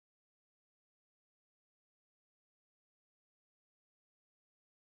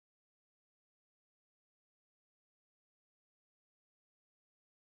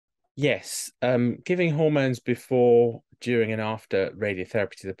Yes, giving hormones before, during, and after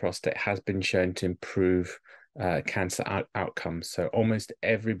radiotherapy to the prostate has been shown to improve cancer outcomes. So almost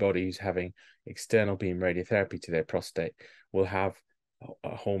everybody who's having external beam radiotherapy to their prostate will have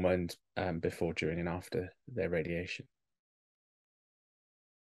hormones before, during, and after their radiation.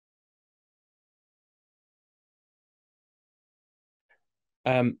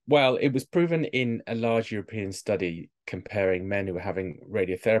 Well, it was proven in a large European study comparing men who were having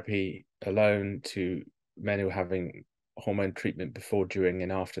radiotherapy alone to men who were having hormone treatment before, during,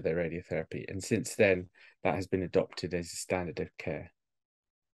 and after their radiotherapy. And since then, that has been adopted as a standard of care.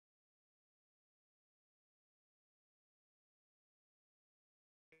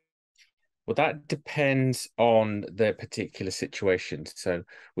 Well, that depends on the particular situation. So,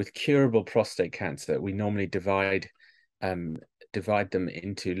 with curable prostate cancer, we normally um, divide them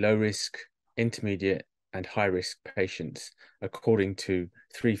into low risk, intermediate, and high risk patients according to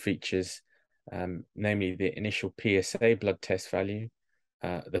three features, namely the initial PSA blood test value,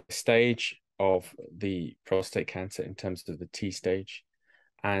 the stage of the prostate cancer in terms of the T stage,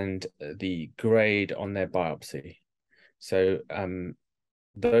 and the grade on their biopsy. So,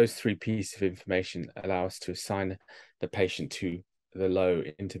 those three pieces of information allow us to assign the patient to the low,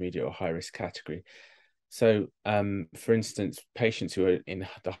 intermediate, or high risk category. So, for instance, patients who are in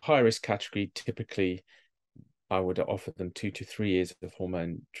the high risk category, typically I would offer them 2 to 3 years of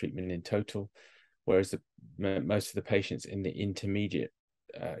hormone treatment in total, whereas most of the patients in the intermediate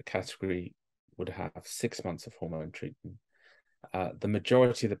category would have 6 months of hormone treatment. The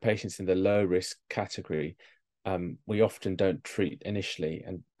majority of the patients in the low risk category, we often don't treat initially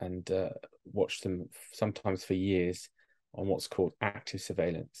and watch them sometimes for years on what's called active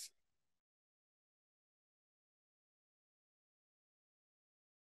surveillance.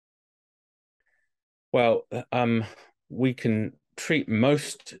 Well, we can treat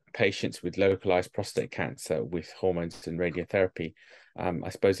most patients with localized prostate cancer with hormones and radiotherapy. I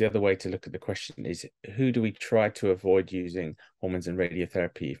suppose the other way to look at the question is, who do we try to avoid using hormones and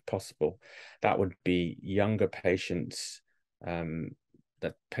radiotherapy if possible? That would be younger patients,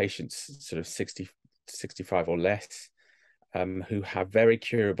 that patients sort of 60, 65 or less, who have very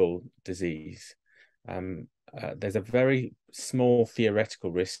curable disease. There's a very small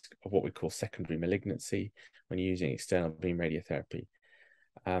theoretical risk of what we call secondary malignancy when using external beam radiotherapy.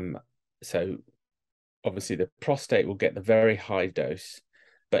 Um, so obviously the prostate will get the very high dose,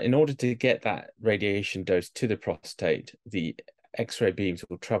 but in order to get that radiation dose to the prostate, the X-ray beams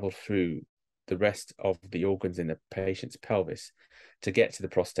will travel through the rest of the organs in the patient's pelvis to get to the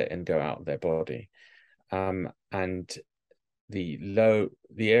prostate and go out of their body. And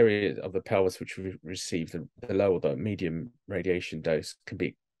the area of the pelvis which receive the low or the medium radiation dose can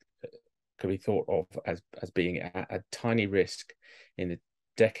be thought of as being at a tiny risk in the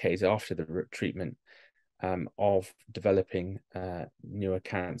decades after the treatment of developing newer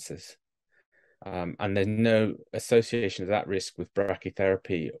cancers. And there's no association of that risk with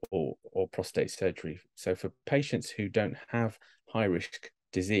brachytherapy or prostate surgery. So for patients who don't have high risk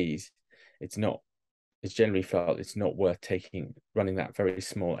disease, it's not it's generally felt it's not worth running that very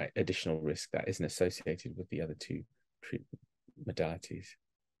small additional risk that isn't associated with the other two treatment modalities.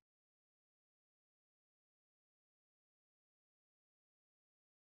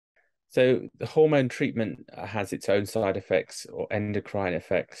 So the hormone treatment has its own side effects or endocrine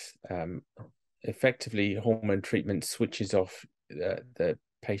effects. Effectively, hormone treatment switches off the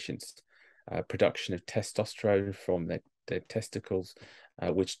patient's production of testosterone from their testicles,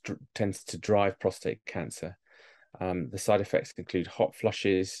 which tends to drive prostate cancer. The side effects include hot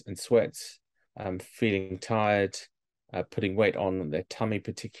flushes and sweats, feeling tired, putting weight on their tummy,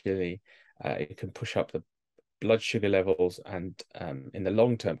 particularly. It can push up the blood sugar levels and in the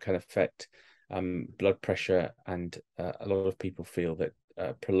long term can affect blood pressure. And a lot of people feel that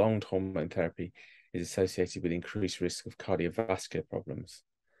prolonged hormone therapy is associated with increased risk of cardiovascular problems.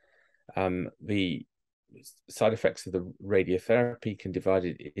 The side effects of the radiotherapy can divide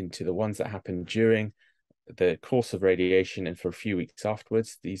it into the ones that happen during the course of radiation and for a few weeks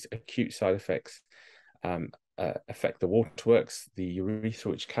afterwards. These acute side effects affect the waterworks. The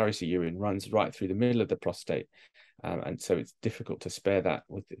urethra, which carries the urine, runs right through the middle of the prostate. And so it's difficult to spare that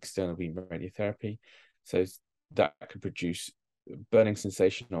with external beam radiotherapy. So that could produce burning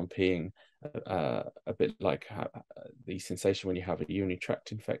sensation on peeing, a bit like the sensation when you have a urinary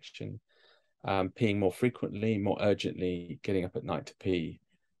tract infection, peeing more frequently, more urgently, getting up at night to pee,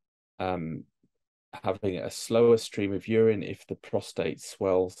 having a slower stream of urine if the prostate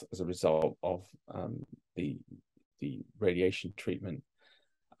swells as a result of the radiation treatment.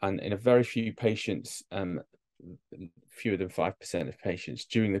 And in a very few patients, fewer than 5% of patients,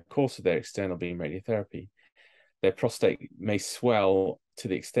 during the course of their external beam radiotherapy, their prostate may swell to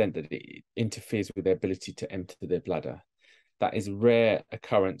the extent that it interferes with their ability to empty their bladder. That is a rare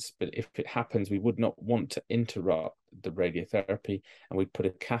occurrence, but if it happens, we would not want to interrupt the radiotherapy, and we'd put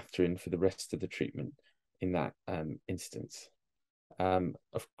a catheter in for the rest of the treatment in that instance.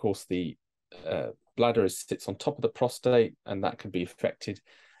 Of course, the bladder sits on top of the prostate, and that can be affected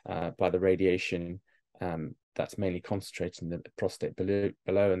by the radiation that's mainly concentrated in the prostate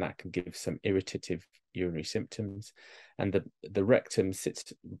below, and that can give some irritative urinary symptoms. And the rectum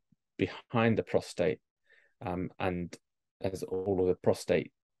sits behind the prostate, and as all of the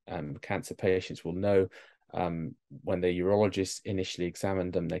prostate cancer patients will know, when the urologist initially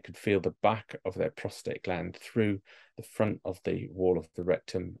examined them, they could feel the back of their prostate gland through the front of the wall of the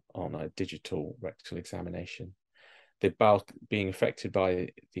rectum on a digital rectal examination. The bowel being affected by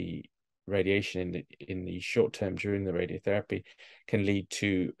the radiation in the short term during the radiotherapy can lead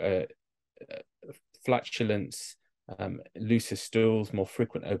to flatulence, looser stools, more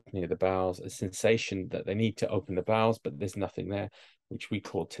frequent opening of the bowels, a sensation that they need to open the bowels, but there's nothing there, which we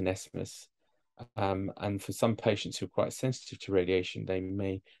call tenesmus. And for some patients who are quite sensitive to radiation, they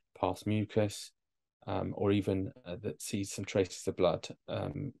may pass mucus, or even that sees some traces of blood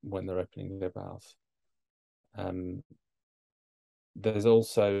when they're opening their bowels. There's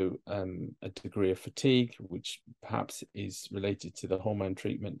also a degree of fatigue, which perhaps is related to the hormone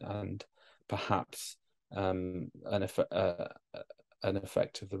treatment, and perhaps an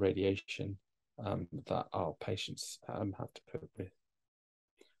effect of the radiation that our patients have to cope with.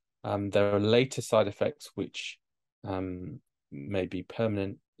 There are later side effects which may be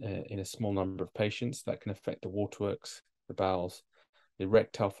permanent in a small number of patients that can affect the waterworks, the bowels, the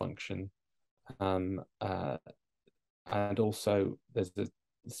erectile function, and also there's the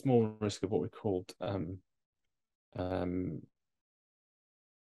small risk of what we called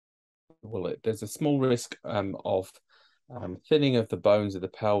there's a small risk of thinning of the bones of the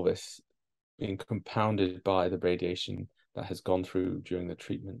pelvis being compounded by the radiation that has gone through during the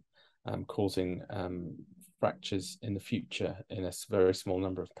treatment, causing fractures in the future in a very small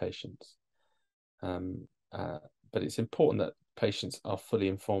number of patients. But it's important that patients are fully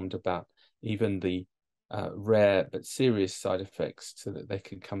informed about even the rare but serious side effects, so that they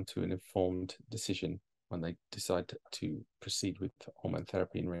can come to an informed decision when they decide to proceed with hormone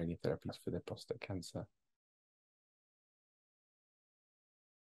therapy and radiotherapies for their prostate cancer.